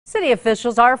City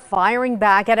officials are firing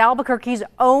back at Albuquerque's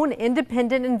own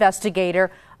independent investigator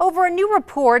over a new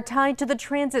report tied to the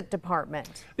transit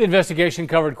department. The investigation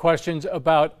covered questions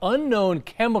about unknown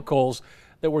chemicals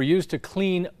that were used to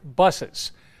clean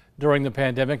buses during the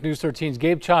pandemic. News 13's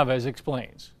Gabe Chavez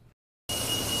explains.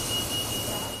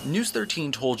 News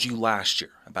 13 told you last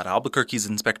year about Albuquerque's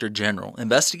Inspector General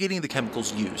investigating the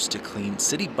chemicals used to clean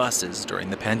city buses during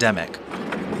the pandemic.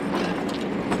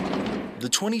 The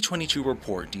 2022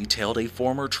 report detailed a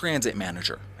former transit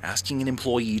manager asking an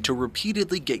employee to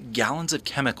repeatedly get gallons of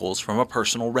chemicals from a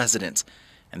personal residence,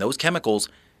 and those chemicals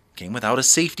came without a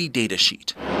safety data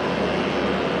sheet.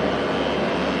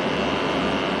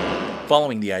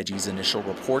 Following the IG's initial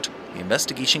report, the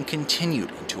investigation continued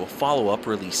into a follow-up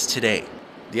release today.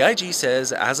 The IG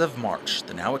says as of March,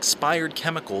 the now expired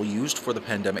chemical used for the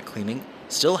pandemic cleaning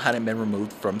still hadn't been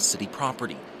removed from city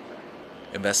property.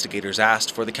 Investigators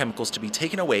asked for the chemicals to be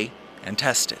taken away and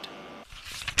tested.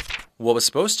 What was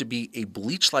supposed to be a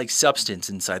bleach-like substance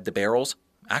inside the barrels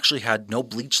actually had no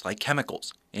bleach-like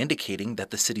chemicals, indicating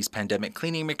that the city's pandemic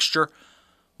cleaning mixture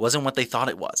wasn't what they thought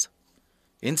it was.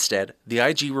 Instead, the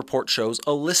IG report shows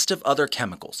a list of other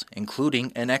chemicals,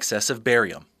 including an excess of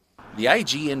barium. The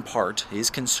IG, in part, is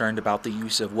concerned about the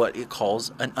use of what it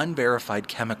calls an unverified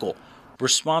chemical.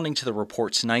 Responding to the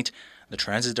report tonight, the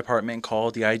Transit Department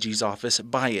called the IG's office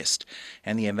biased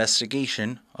and the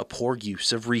investigation a poor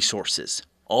use of resources.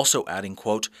 Also adding,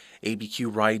 quote,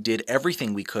 ABQ Ride did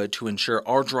everything we could to ensure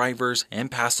our drivers'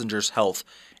 and passengers' health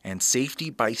and safety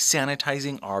by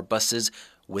sanitizing our buses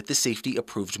with the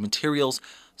safety-approved materials,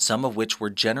 some of which were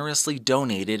generously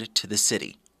donated to the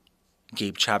city.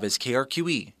 Gabe Chavez,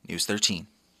 KRQE, News 13.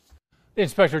 The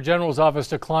Inspector General's office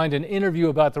declined an interview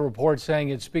about the report, saying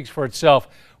it speaks for itself.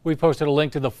 We posted a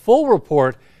link to the full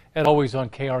report at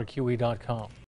alwaysonkrqe.com.